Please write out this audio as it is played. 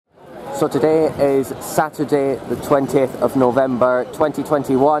So today is Saturday the 20th of November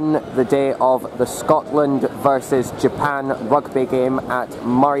 2021, the day of the Scotland versus Japan rugby game at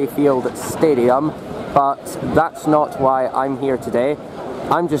Murrayfield Stadium, but that's not why I'm here today.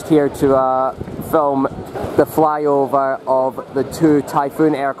 I'm just here to film the flyover of the two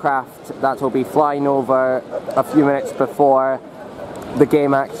Typhoon aircraft that will be flying over a few minutes before the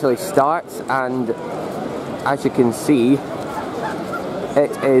game actually starts, and as you can see,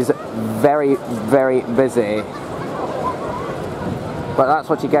 it is very, very busy. But that's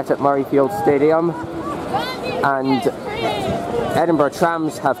what you get at Murrayfield Stadium, and Edinburgh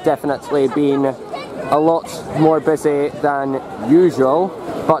trams have definitely been a lot more busy than usual.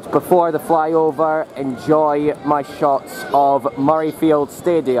 But before the flyover, enjoy my shots of Murrayfield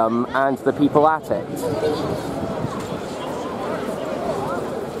Stadium and the people at it.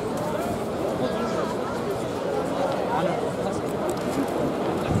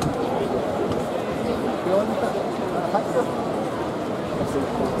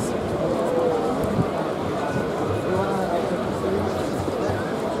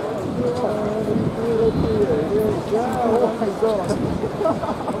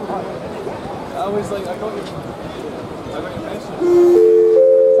 I was like, I got your message.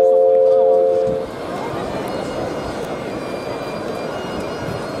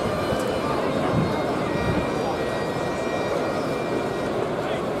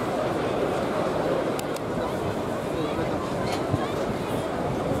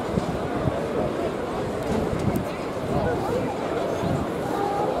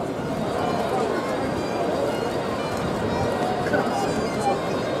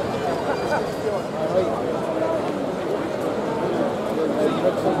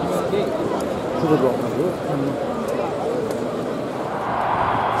 Tudo bom, viu?